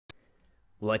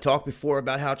Well, I talked before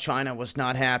about how China was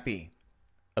not happy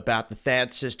about the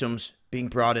THAAD systems being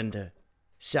brought into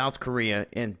South Korea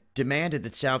and demanded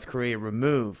that South Korea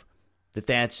remove the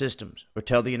THAAD systems or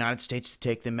tell the United States to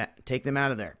take them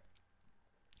out of there.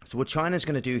 So what China's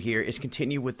going to do here is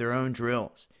continue with their own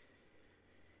drills.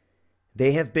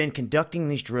 They have been conducting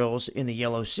these drills in the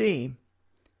Yellow Sea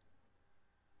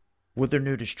with their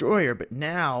new destroyer, but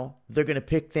now they're going to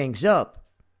pick things up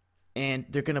and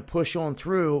they're going to push on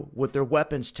through with their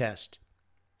weapons test.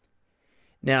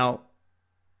 Now,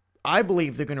 I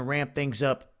believe they're going to ramp things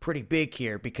up pretty big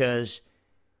here because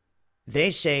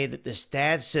they say that this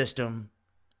THAAD system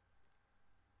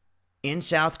in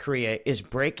South Korea is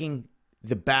breaking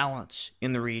the balance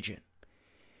in the region.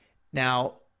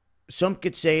 Now, some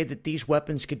could say that these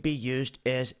weapons could be used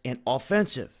as an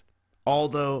offensive,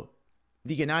 although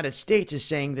the United States is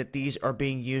saying that these are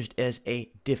being used as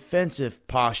a defensive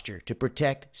posture to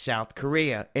protect South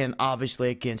Korea and obviously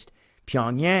against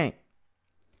Pyongyang.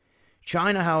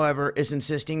 China, however, is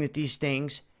insisting that these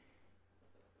things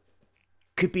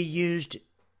could be used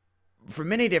for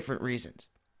many different reasons,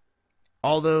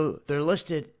 although they're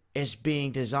listed as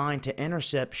being designed to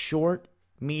intercept short,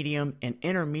 medium, and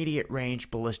intermediate range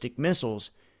ballistic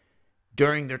missiles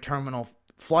during their terminal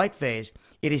flight phase.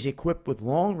 It is equipped with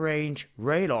long-range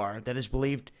radar that is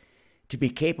believed to be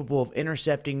capable of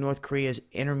intercepting North Korea's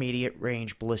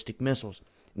intermediate-range ballistic missiles.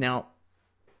 Now,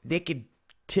 they could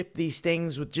tip these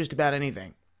things with just about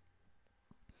anything.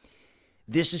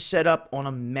 This is set up on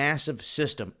a massive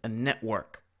system, a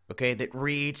network, okay, that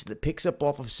reads, that picks up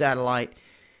off of satellite,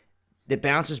 that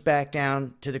bounces back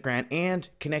down to the ground, and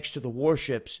connects to the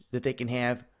warships that they can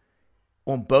have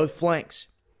on both flanks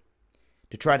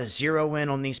to try to zero in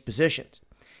on these positions.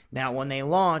 Now, when they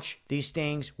launch, these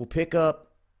things will pick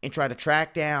up and try to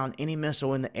track down any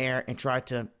missile in the air and try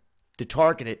to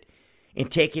target it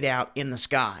and take it out in the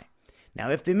sky. Now,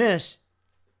 if they miss,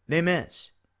 they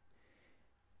miss.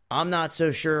 I'm not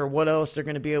so sure what else they're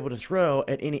going to be able to throw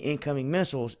at any incoming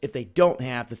missiles if they don't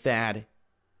have the THAAD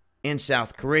in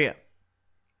South Korea.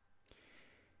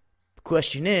 The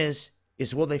question is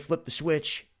will they flip the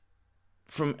switch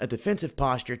from a defensive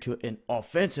posture to an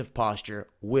offensive posture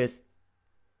with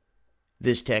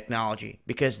this technology?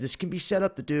 Because this can be set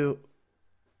up to do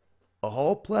a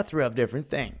whole plethora of different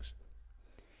things.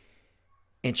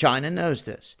 And China knows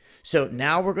this. So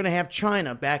now we're going to have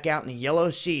China back out in the Yellow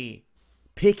Sea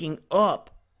picking up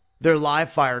their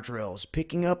live fire drills,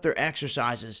 picking up their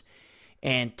exercises,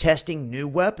 and testing new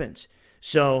weapons.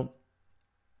 So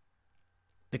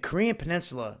the Korean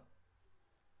Peninsula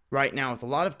right now, with a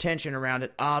lot of tension around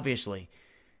it, obviously,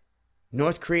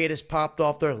 North Korea has popped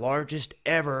off their largest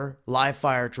ever live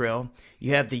fire drill.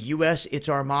 You have the U.S., its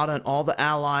armada, and all the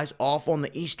allies off on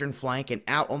the eastern flank, and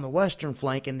out on the western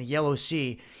flank in the Yellow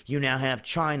Sea, you now have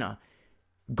China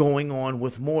going on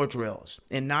with more drills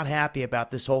and not happy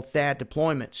about this whole THAAD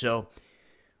deployment. So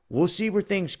we'll see where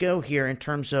things go here in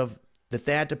terms of the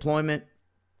THAAD deployment.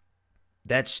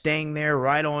 That's staying there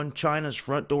right on China's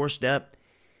front doorstep.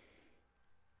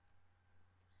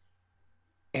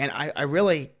 And I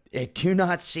really do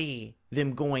not see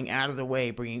them going out of the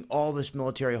way, bringing all this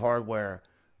military hardware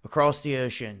across the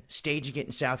ocean, staging it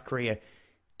in South Korea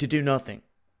to do nothing.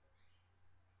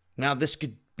 Now, this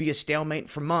could be a stalemate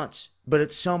for months, but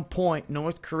at some point,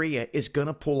 North Korea is going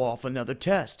to pull off another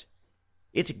test.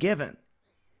 It's a given.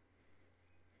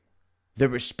 The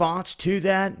response to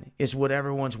that is what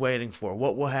everyone's waiting for.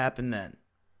 What will happen then?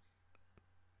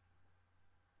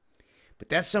 But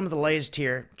that's some of the latest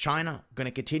here. China going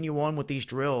to continue on with these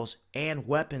drills and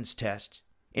weapons tests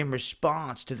in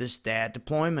response to this THAAD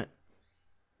deployment.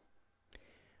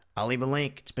 I'll leave a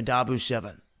link. It's been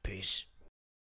Dabu7. Peace.